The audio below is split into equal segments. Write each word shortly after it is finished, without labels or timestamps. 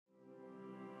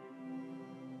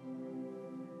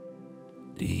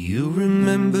Do you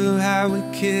remember how we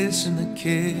kissed in the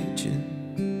kitchen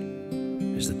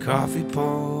as the coffee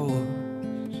pours?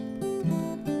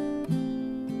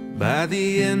 By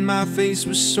the end my face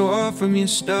was sore from your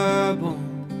stubble,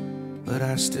 but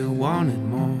I still wanted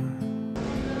more.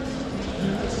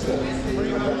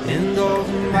 And all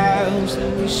the miles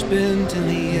that we spent in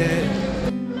the air,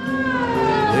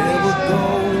 where we're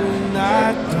going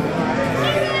I don't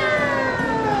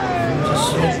care. I'm just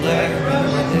so glad we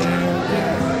were there.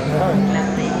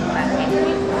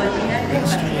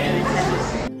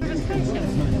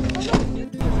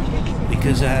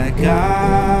 Because I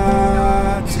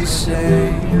got to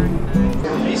say,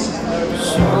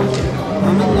 so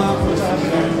I'm in love with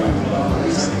you.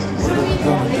 What are we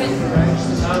gonna do?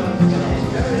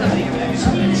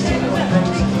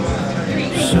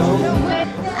 So we're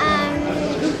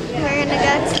gonna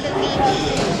go to the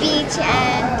beach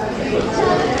and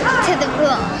to the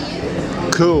pool.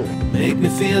 Cool. Make me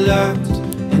feel loved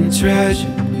and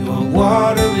treasured. You are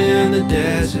water in the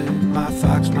desert, my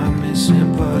fox, my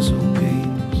missing puzzle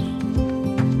piece.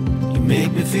 You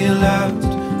make me feel loved,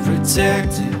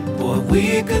 protected. Boy,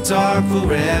 we could talk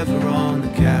forever on the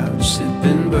couch,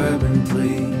 sipping bourbon,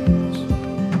 please.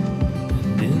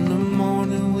 And in the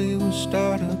morning we will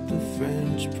start up the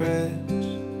French press.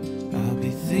 I'll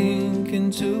be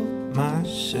thinking to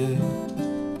myself,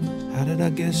 how did I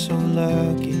get so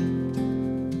lucky?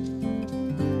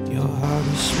 Your heart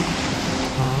is sweet,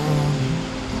 honey.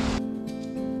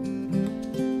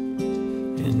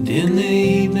 And in the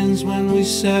evenings when we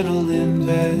settle in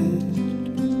bed,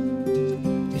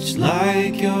 it's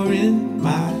like you're in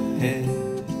my head.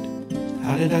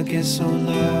 How did I get so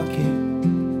lucky?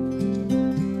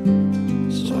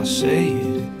 So I say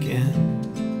it again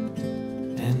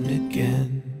and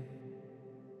again.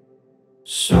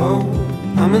 So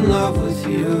I'm in love with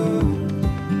you.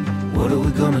 What are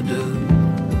we gonna do?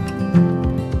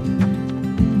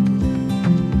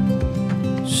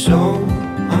 So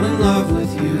I'm in love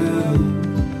with you.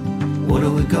 What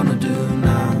are we gonna do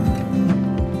now?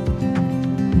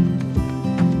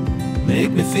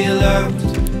 Make me feel loved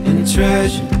and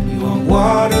treasured. You are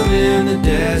water in the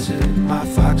desert, my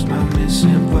fox, my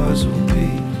missing puzzle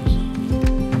piece.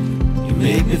 You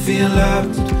make me feel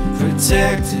loved,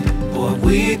 protected. Boy,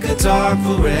 we could talk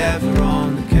forever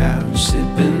on the couch,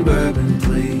 sipping bourbon,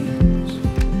 please.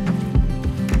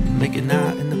 Making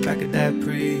out in the back of that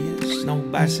Prius, no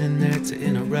bison there to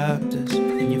interrupt us.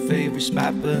 In your favorite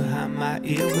spot behind my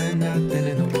ear where nothing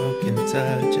in the world can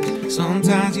touch us.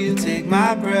 Sometimes you take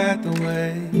my breath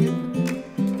away.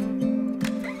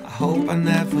 I hope I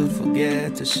never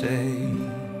forget to say,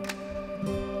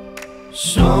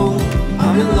 so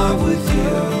I'm in love with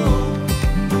you.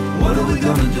 What are we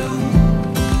gonna do?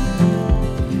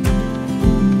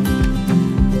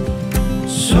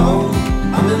 So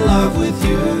I'm in love with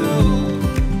you.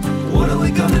 What are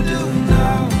we gonna do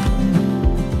now?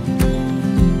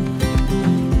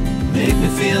 Make me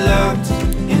feel loved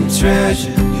and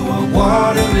treasured. You are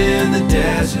water in the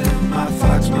desert, my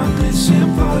fox, my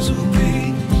missing puzzle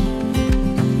piece.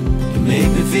 You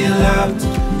make me feel loved,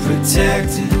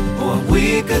 protected. Boy,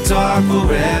 we could talk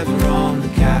forever on the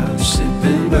couch,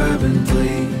 sipping bourbon,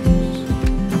 please.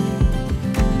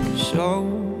 So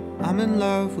I'm in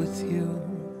love with you.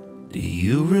 Do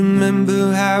you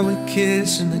remember how we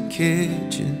kissed in the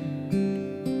kitchen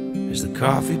as the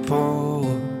coffee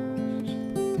pours?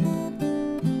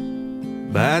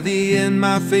 By the end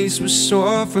my face was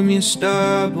sore from your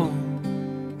stubble,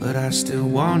 but I still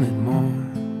wanted more.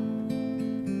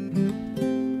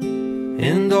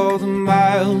 And all the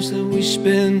miles that we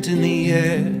spent in the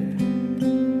air,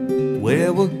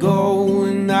 where we're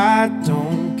going I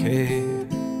don't care.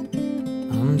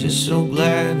 I'm just so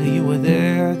glad that you were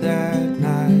there that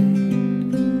night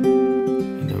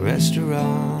in the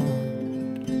restaurant.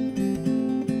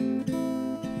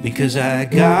 Because I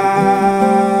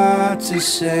got to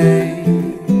say,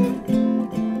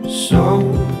 so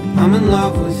I'm in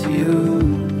love with you.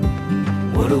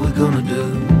 What are we gonna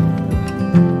do?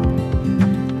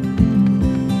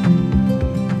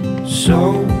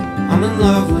 So I'm in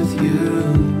love with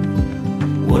you.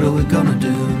 What are we gonna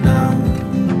do now?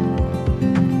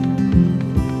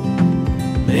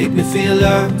 Make me feel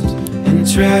loved and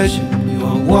treasured. You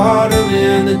are water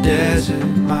in the desert,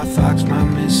 my fox, my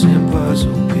missing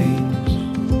puzzle piece.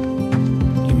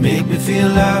 You make me feel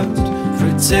loved,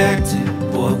 protected.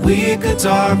 Boy, we could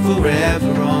talk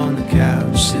forever on the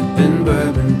couch, sipping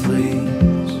bourbon,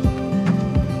 please.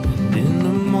 And in the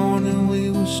morning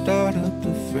we will start up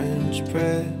the French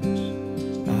press.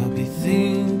 I'll be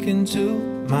thinking to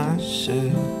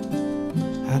myself,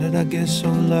 how did I get so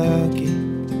lucky?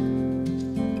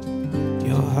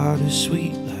 heart is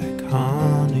sweet like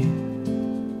honey.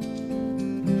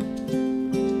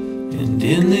 And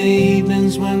in the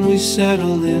evenings when we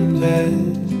settle in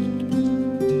bed,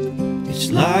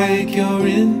 it's like you're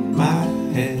in my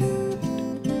head.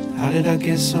 How did I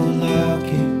get so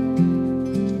lucky?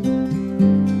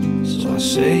 So I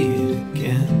say it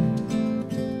again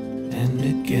and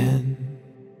again.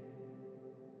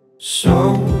 So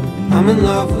I'm in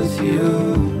love with you.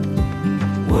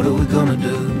 What are we gonna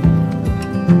do?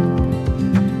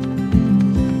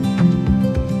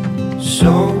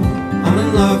 So I'm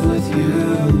in love with you.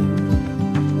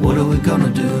 What are we gonna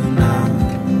do now?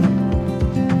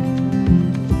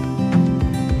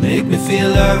 Make me feel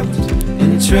loved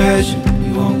and treasured.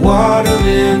 You are water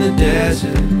in the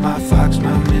desert, my fox,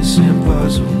 my missing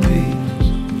puzzle piece.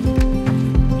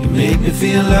 You make me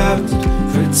feel loved,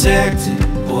 protected.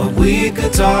 Boy, we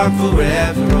could talk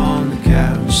forever on the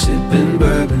couch, sipping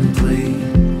bourbon,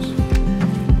 please.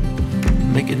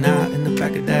 Making out in the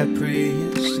back of that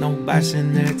Prius, no bikes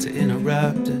in there to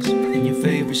interrupt us. In your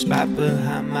favorite spot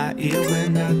behind my ear where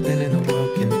nothing in the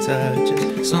world can touch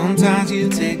us. Sometimes you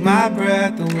take my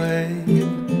breath away.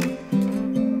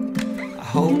 I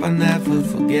hope I never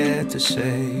forget to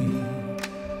say.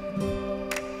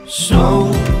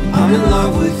 So I'm in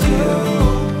love with you.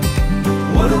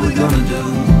 What are we gonna do?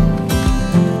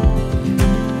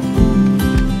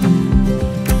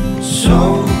 So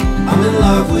I'm in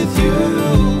love with you.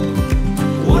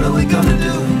 What are we gonna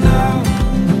do now?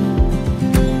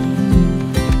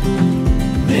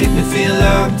 Make me feel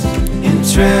loved and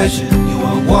treasured. You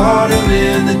are water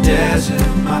in the desert,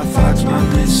 my fox, my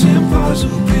missing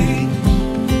puzzle piece.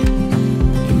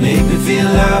 You make me feel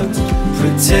loved,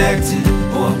 protected.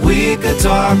 Or we could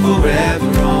talk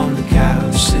forever on the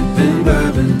couch, sipping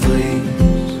bourbon, please.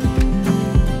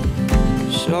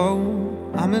 So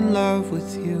I'm in love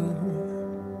with you.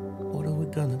 What are we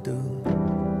gonna do?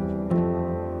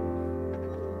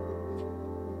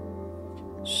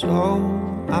 So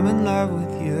I'm in love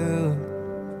with you.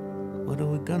 What are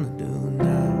we gonna do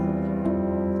now?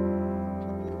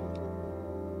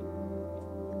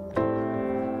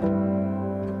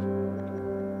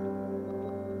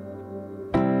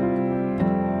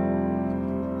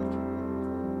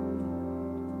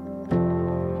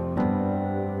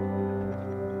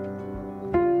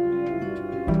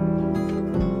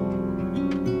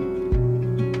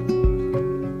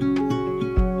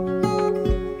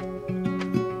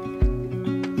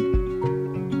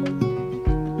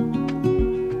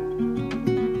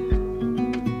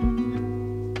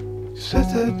 Said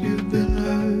that you've been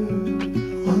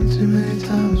hurt one too many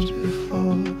times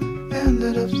before.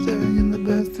 Ended up staring in the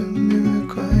bathroom mirror,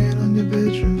 crying on your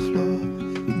bedroom floor.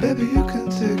 Baby, you can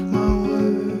take my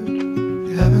word,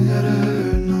 you haven't gotta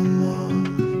hurt no more.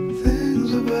 Things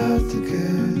are about to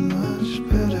get much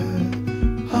better.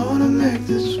 I wanna make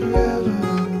this forever.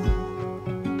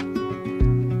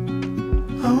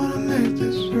 I wanna make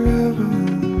this forever.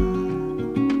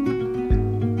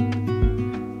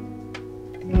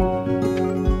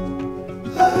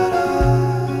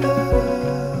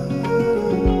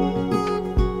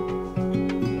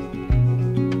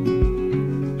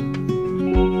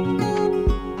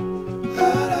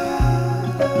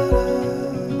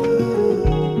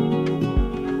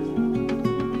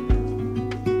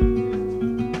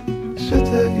 Said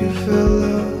that you felt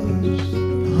lost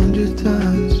 100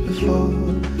 times before,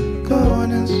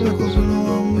 going in circles on a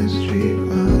one-way street,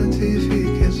 running till your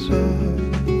feet get sore.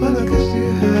 Well, I guess you